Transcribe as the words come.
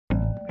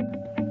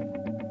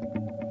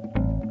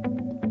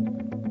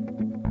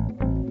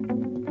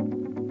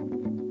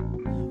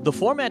The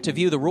format to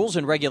view the rules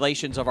and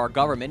regulations of our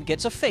government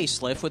gets a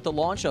facelift with the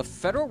launch of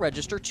Federal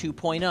Register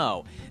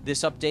 2.0.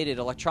 This updated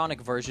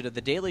electronic version of the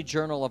daily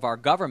journal of our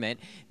government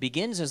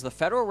begins as the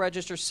Federal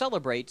Register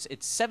celebrates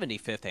its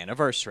 75th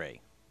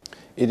anniversary.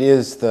 It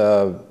is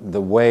the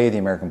way the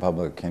American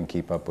public can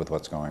keep up with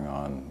what's going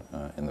on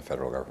in the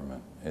federal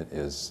government. It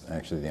is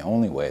actually the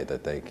only way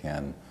that they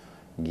can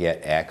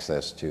get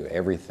access to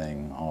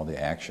everything, all the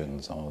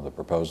actions, all of the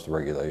proposed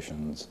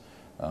regulations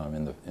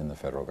in the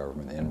federal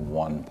government in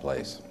one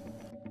place.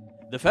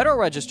 The Federal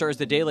Register is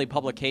the daily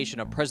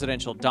publication of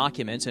presidential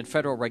documents and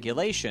federal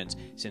regulations.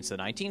 Since the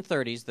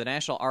 1930s, the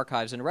National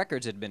Archives and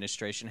Records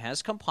Administration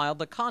has compiled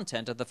the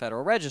content of the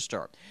Federal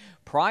Register.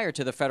 Prior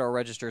to the Federal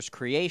Register's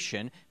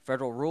creation,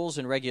 federal rules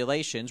and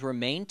regulations were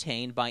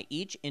maintained by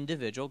each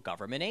individual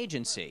government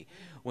agency.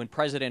 When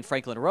President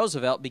Franklin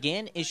Roosevelt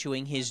began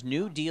issuing his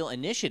New Deal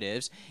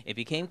initiatives, it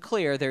became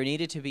clear there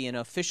needed to be an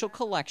official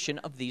collection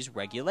of these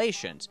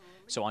regulations.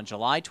 So on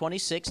July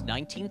 26,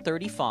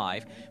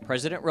 1935,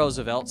 President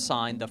Roosevelt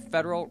signed the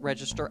Federal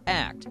Register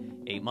Act.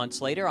 8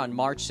 months later, on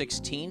March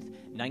 16,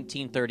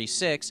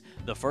 1936,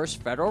 the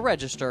first Federal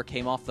Register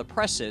came off the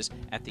presses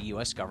at the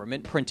U.S.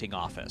 Government Printing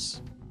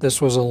Office.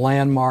 This was a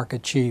landmark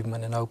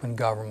achievement in open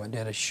government.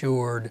 It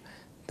assured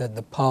that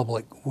the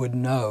public would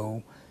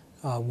know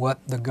what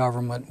the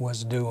government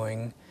was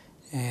doing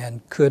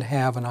and could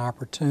have an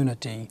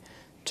opportunity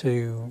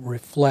to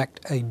reflect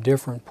a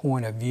different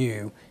point of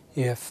view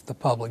if the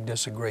public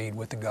disagreed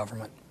with the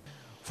government.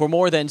 For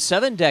more than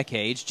 7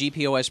 decades,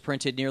 GPO has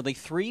printed nearly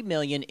 3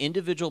 million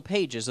individual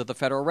pages of the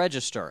Federal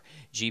Register.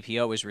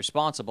 GPO is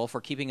responsible for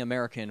keeping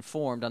America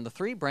informed on the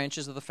 3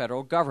 branches of the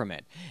federal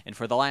government. And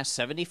for the last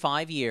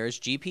 75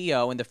 years,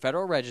 GPO and the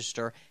Federal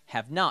Register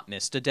have not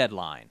missed a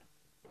deadline.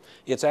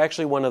 It's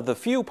actually one of the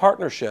few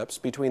partnerships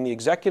between the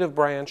executive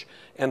branch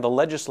and the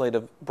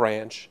legislative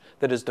branch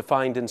that is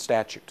defined in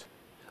statute.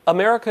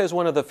 America is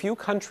one of the few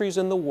countries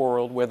in the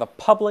world where the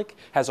public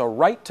has a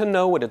right to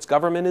know what its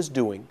government is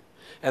doing,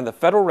 and the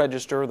Federal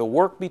Register, the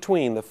work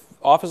between the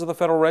Office of the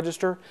Federal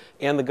Register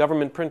and the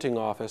Government Printing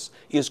Office,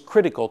 is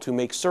critical to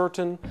make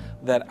certain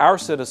that our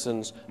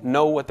citizens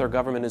know what their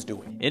government is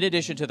doing. In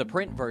addition to the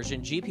print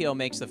version, GPO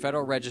makes the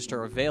Federal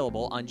Register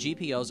available on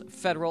GPO's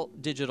Federal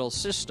Digital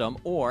System,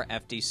 or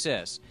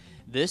FDSys.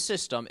 This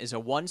system is a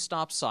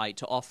one-stop site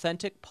to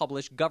authentic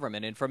published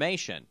government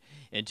information.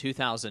 In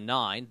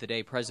 2009, the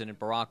day President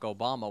Barack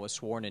Obama was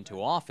sworn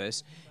into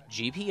office,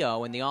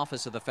 GPO and the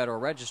Office of the Federal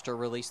Register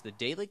released the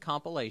daily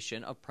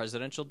compilation of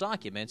presidential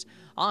documents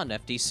on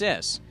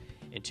FDSys.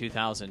 In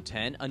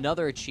 2010,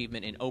 another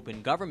achievement in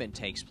open government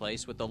takes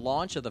place with the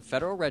launch of the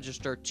Federal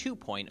Register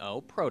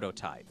 2.0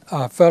 prototype.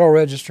 Federal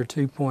Register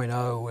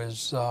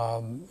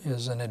 2.0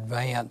 is an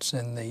advance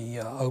in the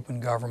open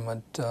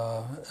government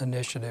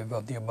initiative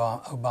of the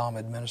Obama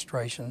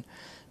administration.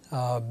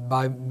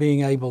 By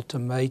being able to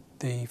make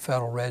the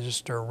Federal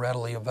Register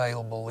readily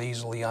available,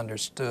 easily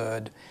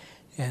understood,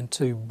 and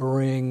to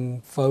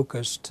bring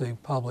focus to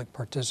public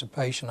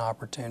participation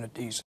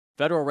opportunities.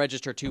 Federal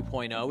Register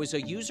 2.0 is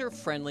a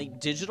user-friendly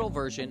digital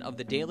version of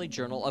the Daily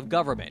Journal of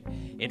Government.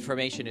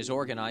 Information is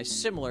organized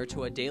similar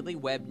to a daily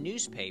web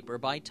newspaper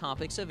by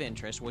topics of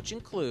interest, which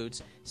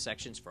includes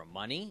sections for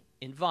money,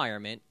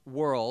 environment,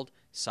 world,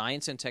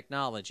 science and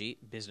technology,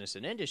 business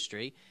and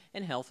industry,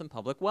 and health and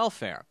public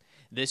welfare.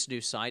 This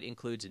new site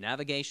includes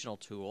navigational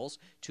tools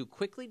to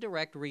quickly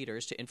direct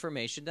readers to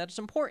information that is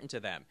important to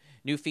them.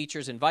 New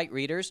features invite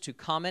readers to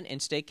comment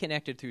and stay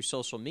connected through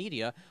social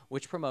media,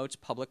 which promotes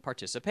public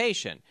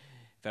participation.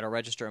 Federal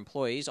Register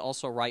employees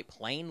also write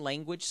plain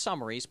language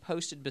summaries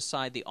posted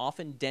beside the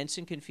often dense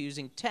and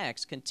confusing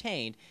text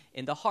contained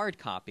in the hard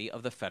copy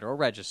of the Federal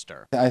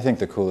Register. I think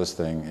the coolest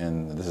thing,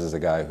 and this is a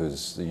guy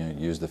who's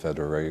used the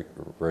Federal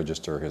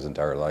Register his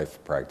entire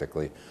life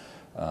practically,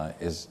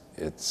 is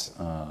its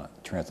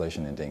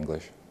translation into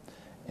English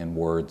in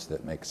words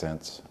that make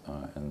sense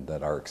and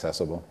that are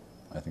accessible.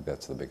 I think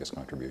that's the biggest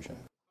contribution.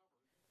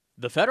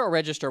 The Federal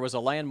Register was a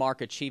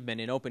landmark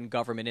achievement in open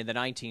government in the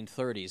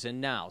 1930s,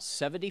 and now,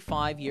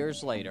 75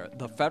 years later,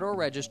 the Federal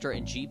Register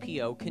and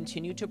GPO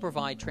continue to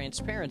provide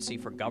transparency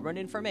for government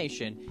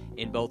information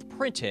in both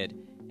printed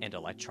and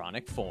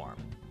electronic form.